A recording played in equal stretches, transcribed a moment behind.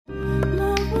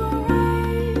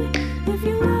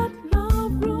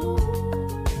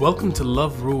Welcome to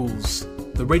Love Rules,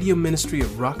 the radio ministry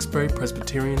of Roxbury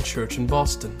Presbyterian Church in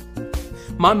Boston.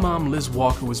 My mom, Liz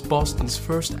Walker, was Boston's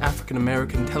first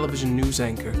African-American television news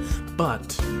anchor,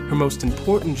 but her most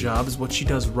important job is what she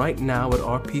does right now at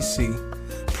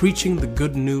RPC, preaching the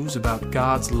good news about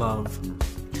God's love.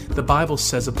 The Bible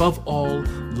says, above all,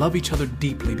 love each other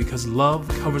deeply because love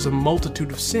covers a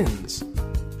multitude of sins.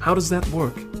 How does that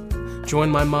work? Join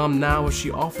my mom now as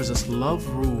she offers us Love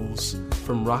Rules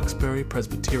from Roxbury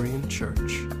Presbyterian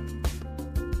Church.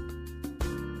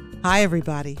 Hi,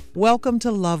 everybody. Welcome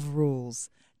to Love Rules.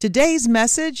 Today's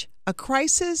message, a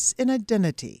crisis in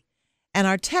identity. And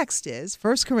our text is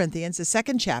 1 Corinthians, the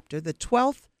 2nd chapter, the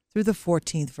 12th through the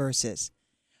 14th verses.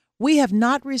 We have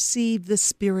not received the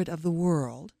spirit of the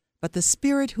world, but the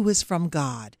Spirit who is from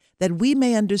God, that we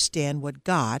may understand what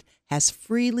God has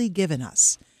freely given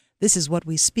us. This is what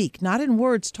we speak, not in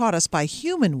words taught us by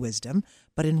human wisdom,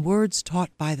 but in words taught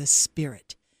by the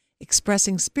Spirit,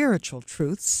 expressing spiritual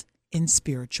truths in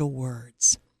spiritual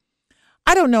words.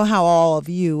 I don't know how all of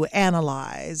you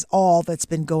analyze all that's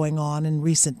been going on in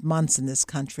recent months in this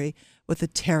country with the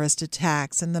terrorist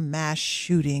attacks and the mass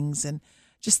shootings and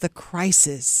just the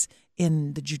crisis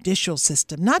in the judicial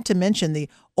system, not to mention the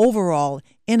overall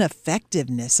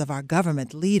ineffectiveness of our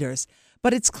government leaders.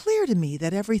 But it's clear to me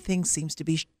that everything seems to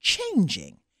be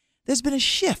changing. There's been a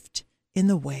shift in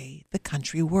the way the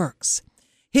country works.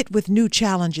 Hit with new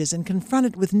challenges and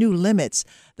confronted with new limits,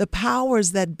 the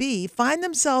powers that be find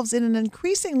themselves in an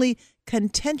increasingly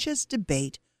contentious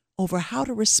debate over how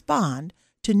to respond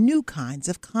to new kinds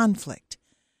of conflict.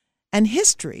 And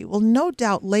history will no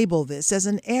doubt label this as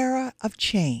an era of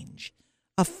change,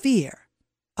 of fear,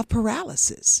 of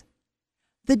paralysis.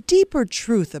 The deeper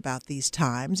truth about these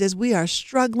times is we are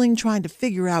struggling trying to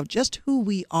figure out just who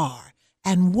we are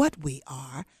and what we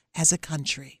are as a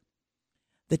country.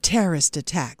 The terrorist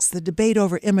attacks, the debate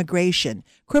over immigration,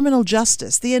 criminal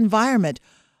justice, the environment,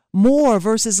 more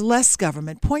versus less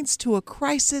government points to a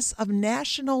crisis of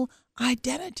national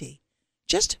identity.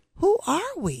 Just who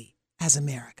are we as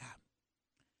America?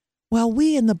 Well,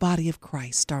 we in the body of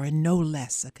Christ are in no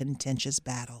less a contentious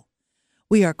battle.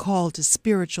 We are called to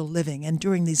spiritual living, and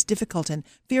during these difficult and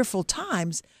fearful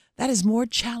times, that is more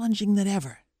challenging than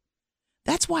ever.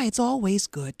 That's why it's always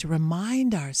good to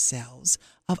remind ourselves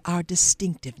of our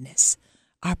distinctiveness,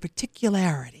 our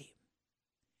particularity.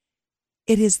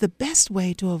 It is the best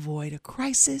way to avoid a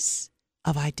crisis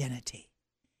of identity.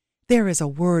 There is a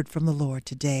word from the Lord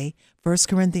today, 1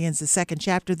 Corinthians, the 2nd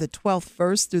chapter, the 12th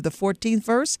verse through the 14th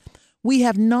verse. We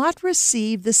have not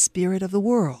received the spirit of the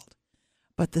world,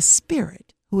 but the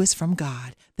Spirit who is from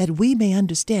God, that we may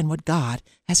understand what God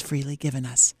has freely given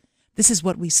us. This is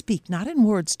what we speak, not in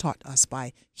words taught us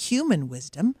by human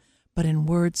wisdom, but in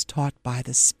words taught by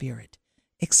the Spirit,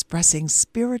 expressing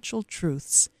spiritual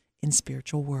truths in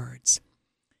spiritual words.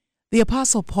 The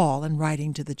Apostle Paul, in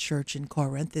writing to the church in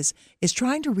Corinth, is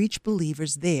trying to reach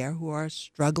believers there who are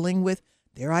struggling with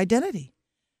their identity.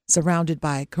 Surrounded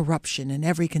by corruption and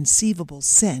every conceivable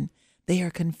sin, they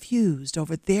are confused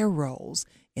over their roles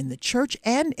in the church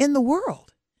and in the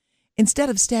world. Instead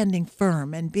of standing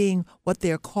firm and being what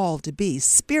they're called to be,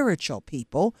 spiritual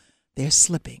people, they're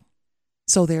slipping.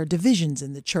 So there are divisions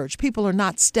in the church. People are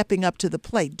not stepping up to the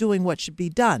plate, doing what should be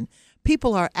done.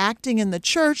 People are acting in the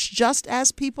church just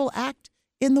as people act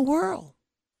in the world.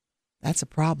 That's a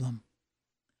problem.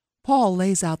 Paul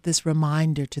lays out this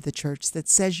reminder to the church that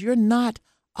says you're not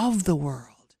of the world.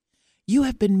 You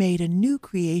have been made a new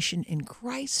creation in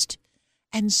Christ,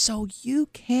 and so you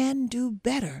can do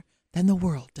better than the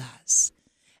world does.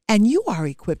 And you are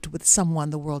equipped with someone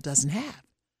the world doesn't have,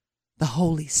 the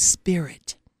Holy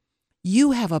Spirit.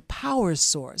 You have a power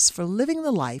source for living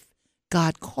the life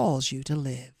God calls you to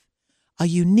live, a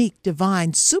unique,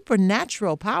 divine,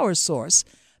 supernatural power source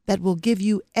that will give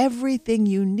you everything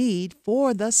you need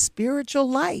for the spiritual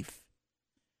life.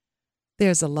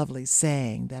 There's a lovely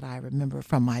saying that I remember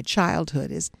from my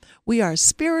childhood is, we are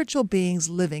spiritual beings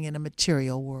living in a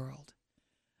material world.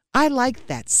 I like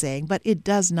that saying, but it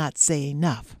does not say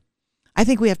enough. I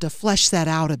think we have to flesh that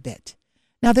out a bit.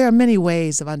 Now, there are many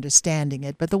ways of understanding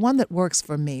it, but the one that works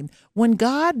for me, when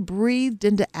God breathed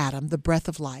into Adam the breath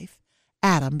of life,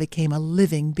 Adam became a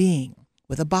living being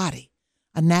with a body,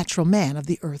 a natural man of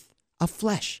the earth, of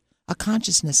flesh, a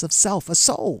consciousness of self, a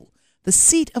soul, the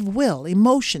seat of will,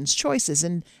 emotions, choices,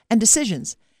 and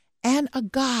decisions, and a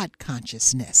God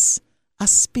consciousness, a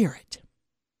spirit.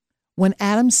 When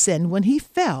Adam sinned, when he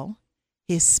fell,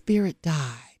 his spirit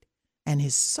died, and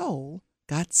his soul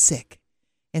got sick.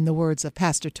 In the words of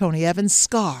Pastor Tony Evans,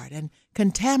 scarred and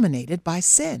contaminated by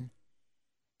sin.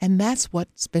 And that's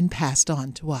what's been passed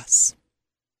on to us.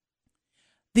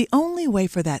 The only way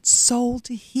for that soul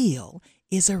to heal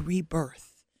is a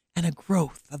rebirth and a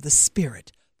growth of the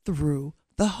Spirit through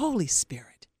the Holy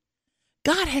Spirit.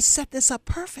 God has set this up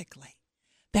perfectly,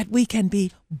 that we can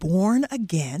be born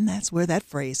again, that's where that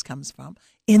phrase comes from,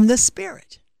 in the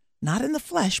Spirit, not in the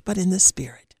flesh, but in the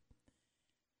Spirit.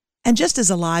 And just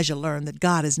as Elijah learned that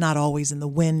God is not always in the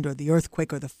wind or the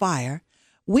earthquake or the fire,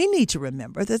 we need to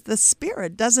remember that the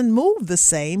Spirit doesn't move the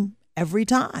same every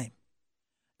time.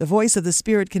 The voice of the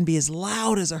Spirit can be as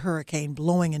loud as a hurricane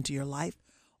blowing into your life,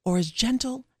 or as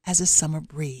gentle as a summer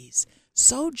breeze,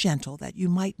 so gentle that you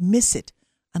might miss it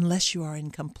unless you are in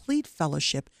complete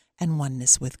fellowship and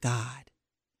oneness with God.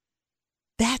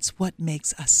 That's what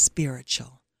makes us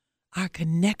spiritual, our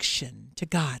connection to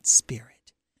God's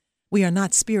Spirit. We are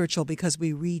not spiritual because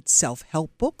we read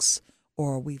self-help books,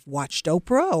 or we've watched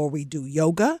Oprah, or we do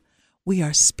yoga. We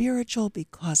are spiritual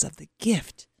because of the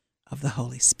gift of the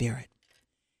Holy Spirit.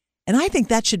 And I think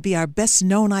that should be our best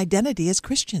known identity as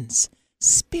Christians,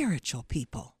 spiritual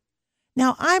people.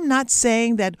 Now, I'm not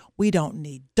saying that we don't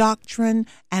need doctrine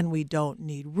and we don't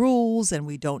need rules and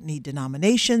we don't need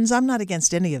denominations. I'm not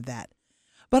against any of that.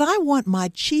 But I want my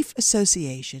chief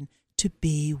association to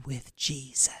be with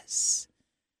Jesus.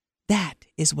 That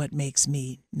is what makes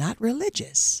me not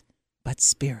religious, but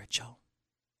spiritual.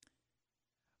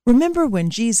 Remember when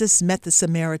Jesus met the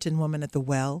Samaritan woman at the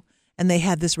well, and they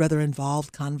had this rather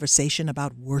involved conversation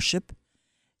about worship?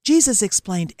 Jesus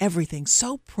explained everything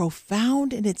so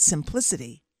profound in its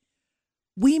simplicity,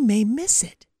 we may miss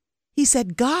it. He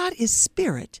said God is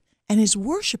spirit, and his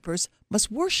worshipers must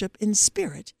worship in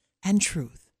spirit and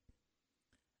truth.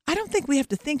 I don't think we have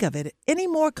to think of it any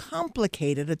more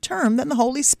complicated a term than the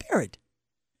Holy Spirit.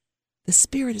 The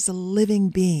Spirit is a living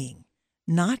being,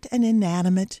 not an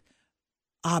inanimate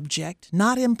object,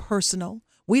 not impersonal.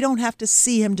 We don't have to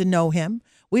see him to know him.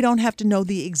 We don't have to know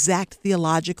the exact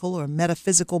theological or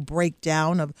metaphysical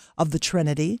breakdown of the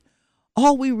Trinity.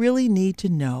 All we really need to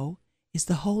know is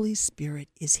the Holy Spirit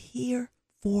is here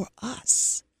for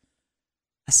us.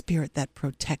 A Spirit that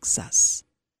protects us,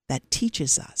 that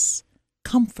teaches us,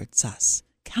 comforts us,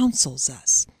 counsels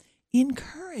us,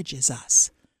 encourages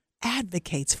us,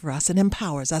 advocates for us, and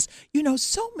empowers us. You know,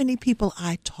 so many people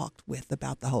I talked with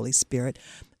about the Holy Spirit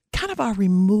kind of are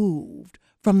removed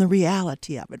from the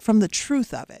reality of it, from the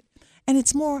truth of it. And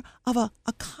it's more of a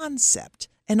concept,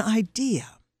 an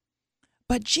idea.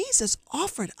 But Jesus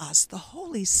offered us the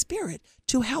Holy Spirit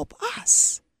to help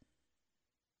us.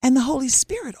 And the Holy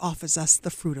Spirit offers us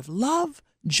the fruit of love,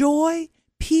 joy,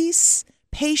 peace,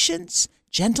 patience,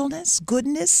 gentleness,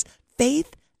 goodness,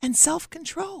 faith, and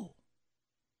self-control.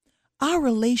 Our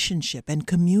relationship and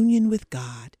communion with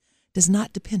God does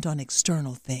not depend on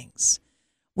external things.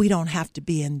 We don't have to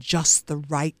be in just the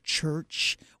right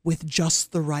church with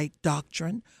just the right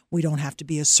doctrine. We don't have to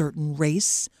be a certain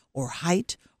race or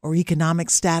height or economic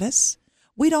status.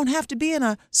 We don't have to be in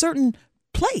a certain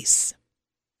place.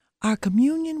 Our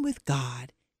communion with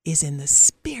God is in the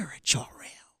spiritual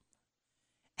realm,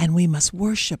 and we must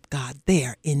worship God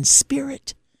there in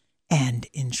spirit and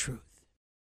in truth.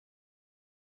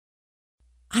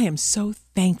 I am so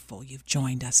thankful you've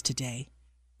joined us today.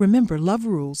 Remember, Love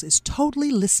Rules is totally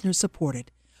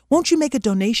listener-supported. Won't you make a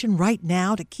donation right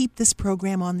now to keep this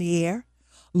program on the air?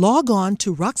 Log on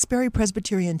to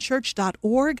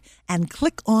roxburypresbyterianchurch.org and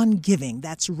click on Giving.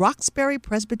 That's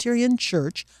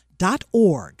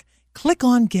roxburypresbyterianchurch.org. Click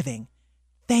on Giving.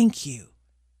 Thank you.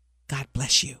 God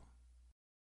bless you.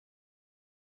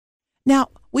 Now,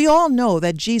 we all know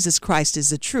that Jesus Christ is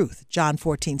the truth. John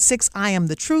 14:6, I am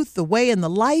the truth, the way, and the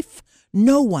life.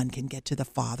 No one can get to the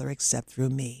Father except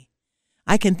through me.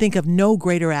 I can think of no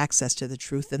greater access to the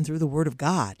truth than through the Word of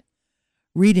God.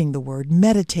 Reading the Word,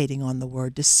 meditating on the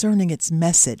Word, discerning its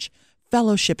message,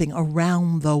 fellowshipping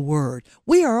around the Word.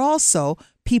 We are also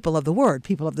people of the Word,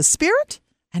 people of the Spirit,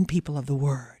 and people of the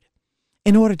Word.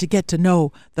 In order to get to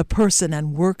know the person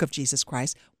and work of Jesus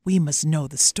Christ, we must know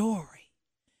the story.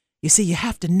 You see, you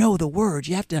have to know the Word.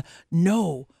 You have to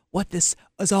know what this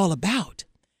is all about.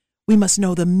 We must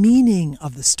know the meaning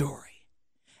of the story,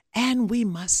 and we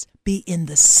must be in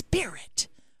the spirit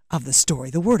of the story.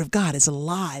 The Word of God is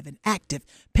alive and active,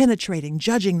 penetrating,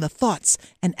 judging the thoughts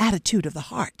and attitude of the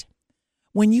heart.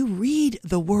 When you read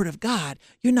the Word of God,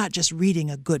 you're not just reading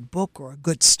a good book or a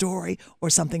good story or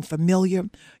something familiar.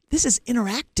 This is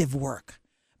interactive work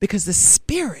because the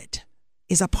Spirit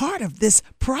is a part of this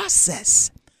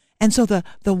process. And so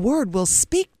the Word will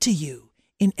speak to you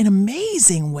in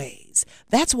amazing ways.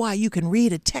 That's why you can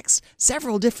read a text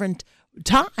several different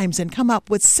times and come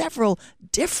up with several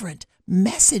different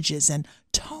messages and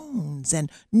tones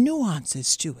and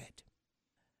nuances to it.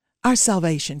 Our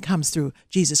salvation comes through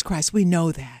Jesus Christ. We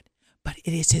know that. But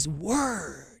it is his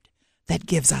word that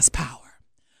gives us power.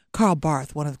 Karl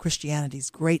Barth, one of Christianity's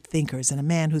great thinkers and a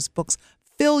man whose books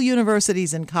fill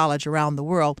universities and college around the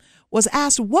world, was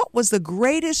asked what was the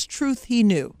greatest truth he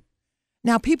knew.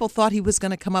 Now, people thought he was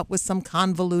going to come up with some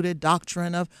convoluted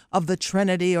doctrine of the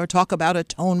Trinity, or talk about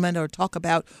atonement, or talk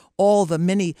about all the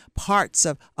many parts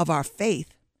of our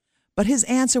faith. But his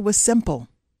answer was simple.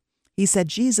 He said,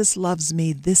 Jesus loves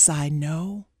me, this I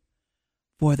know,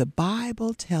 for the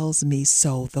Bible tells me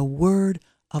so. The Word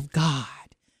of God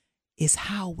is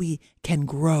how we can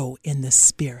grow in the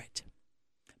Spirit.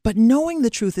 But knowing the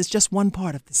truth is just one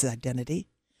part of this identity.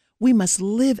 We must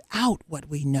live out what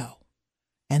we know.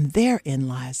 And therein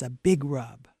lies a big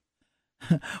rub.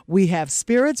 We have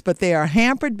spirits, but they are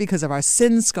hampered because of our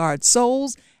sin-scarred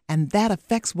souls, and that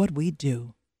affects what we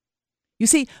do. You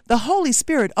see, the Holy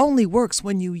Spirit only works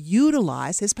when you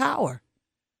utilize his power.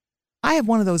 I have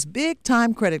one of those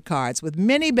big-time credit cards with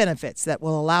many benefits that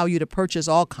will allow you to purchase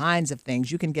all kinds of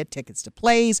things. You can get tickets to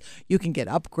plays. You can get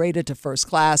upgraded to first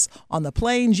class on the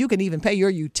planes. You can even pay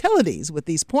your utilities with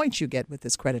these points you get with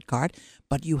this credit card.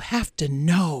 But you have to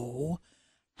know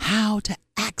how to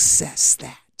access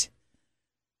that.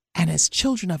 And as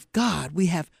children of God, we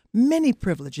have many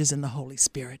privileges in the Holy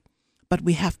Spirit, but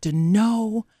we have to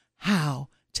know how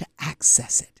to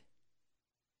access it.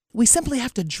 We simply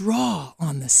have to draw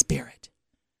on the Spirit.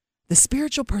 The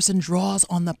spiritual person draws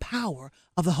on the power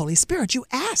of the Holy Spirit. You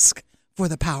ask for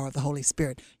the power of the Holy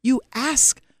Spirit. You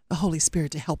ask the Holy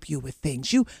Spirit to help you with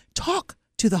things. You talk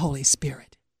to the Holy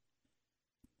Spirit.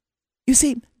 You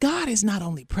see, God is not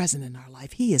only present in our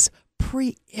life, he is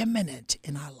preeminent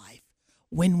in our life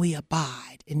when we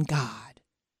abide in God.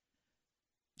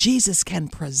 Jesus can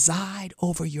preside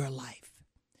over your life,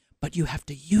 but you have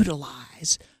to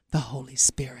utilize the Holy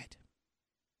Spirit.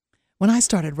 When I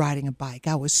started riding a bike,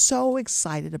 I was so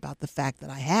excited about the fact that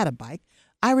I had a bike.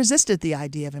 I resisted the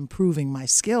idea of improving my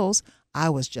skills. I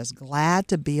was just glad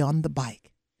to be on the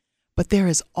bike. But there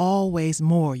is always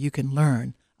more you can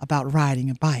learn about riding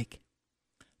a bike.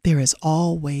 There is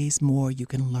always more you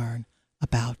can learn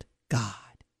about God.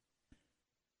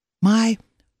 My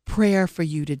prayer for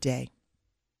you today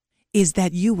is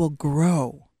that you will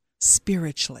grow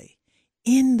spiritually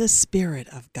in the Spirit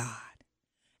of God,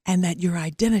 and that your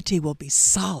identity will be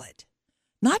solid,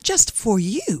 not just for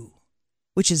you,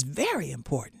 which is very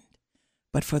important,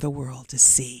 but for the world to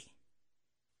see.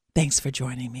 Thanks for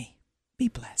joining me. Be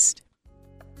blessed.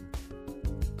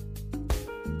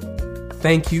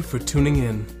 Thank you for tuning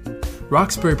in.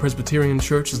 Roxbury Presbyterian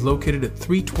Church is located at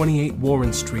 328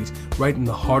 Warren Street, right in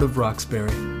the heart of Roxbury.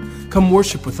 Come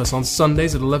worship with us on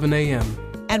Sundays at 11 a.m.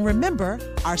 And remember,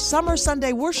 our summer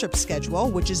Sunday worship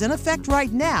schedule, which is in effect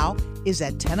right now, is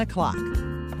at 10 o'clock.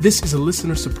 This is a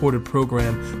listener-supported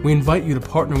program. We invite you to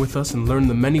partner with us and learn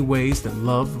the many ways that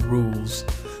love rules.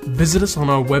 Visit us on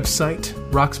our website,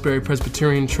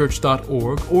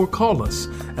 roxburypresbyterianchurch.org, or call us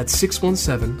at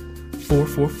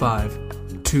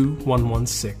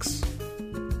 617-445-2116.